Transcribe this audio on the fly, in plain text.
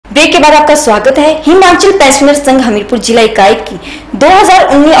Break के बाद आपका स्वागत है। हिमाचल पेंशनर संघ हमीरपुर जिला इकाई की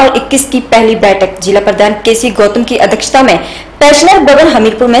 2019 और 21 की पहली बैठक जिला प्रधान केसी गौतम की अध्यक्षता में पेंशनर भवन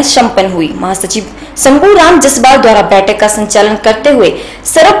हमीरपुर में संपन्न हुई। महासचिव शंभूराम जसवाल द्वारा बैठक का संचालन करते हुए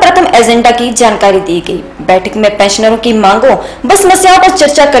सर्वप्रथम एजेंडा की जानकारी दी गई। बैठक में पेंशनरों की मांगों व समस्याओं पर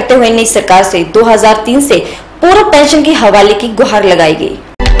चर्चा करते हुए नई सरकार से 2003 से पूर्व पेंशन की हवाले की गुहार लगाई गई।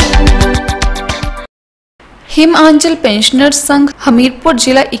 हिमाचल पेंशनर संघ हमीरपुर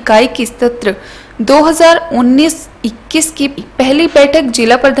जिला इकाई की सत्र 2019-21 की पहली बैठक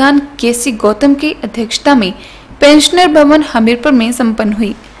जिला प्रधान केसी गौतम की अध्यक्षता में पेंशनर भवन हमीरपुर में संपन्न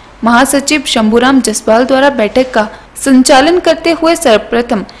हुई। महासचिव शंभूराम जसवाल द्वारा बैठक का संचालन करते हुए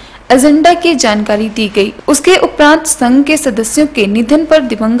सर्वप्रथम एजेंडा की जानकारी दी गई। उसके उपरांत संघ के सदस्यों के निधन पर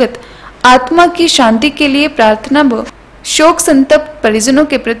दिवंगत आत्मा की शांति के लिए प्रार्थना व शोक संतप्त परिजनों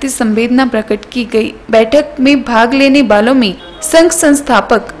के प्रति संवेदना प्रकट की गई। बैठक में भाग लेने वालों में संघ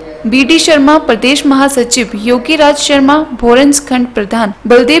संस्थापक बीडी शर्मा, प्रदेश महासचिव योगी राज शर्मा, भोरंज खंड प्रधान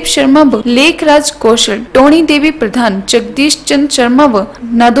बलदेव शर्मा व लेख राज कौशल, टोनी देवी प्रधान, जगदीश चंद शर्मा व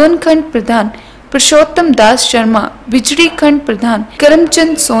नादौन खंड प्रधान पुरुषोत्तम दास शर्मा, बिजड़ी खंड प्रधान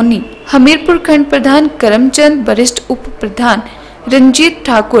करमचंद सोनी, हमीरपुर खंड प्रधान करमचंद, वरिष्ठ उप प्रधान रंजीत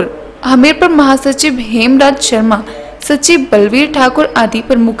ठाकुर, हमीरपुर महासचिव हेमराज शर्मा, सचिव बलवीर ठाकुर आदि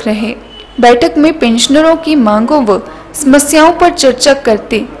प्रमुख रहे। बैठक में पेंशनरों की मांगों व समस्याओं पर चर्चा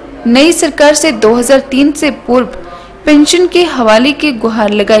करते नई सरकार से 2003 से पूर्व पेंशन के हवाले की गुहार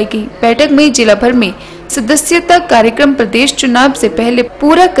लगाई गई। बैठक में जिला भर में सदस्यता कार्यक्रम प्रदेश चुनाव से पहले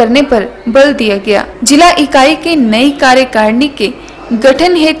पूरा करने पर बल दिया गया। जिला इकाई की नई कार्यकारिणी के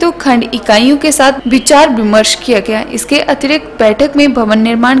गठन हेतु खंड इकाइयों के साथ विचार विमर्श किया गया। इसके अतिरिक्त बैठक में भवन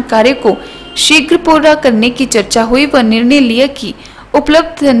निर्माण कार्य को शीघ्र पूरा करने की चर्चा हुई व निर्णय लिया कि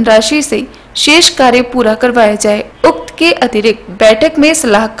उपलब्ध धनराशि से शेष कार्य पूरा करवाया जाए। उक्त के अतिरिक्त बैठक में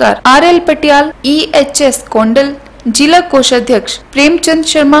सलाहकार RL पटियाल, EHS कोंडल, जिला कोषाध्यक्ष प्रेमचंद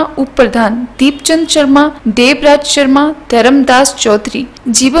शर्मा, उप प्रधान दीपचंद शर्मा, देवराज शर्मा, धर्मदास चौधरी,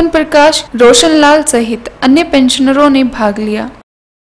 जीवन प्रकाश, रोशन लाल सहित अन्य पेंशनरों ने भाग लिया।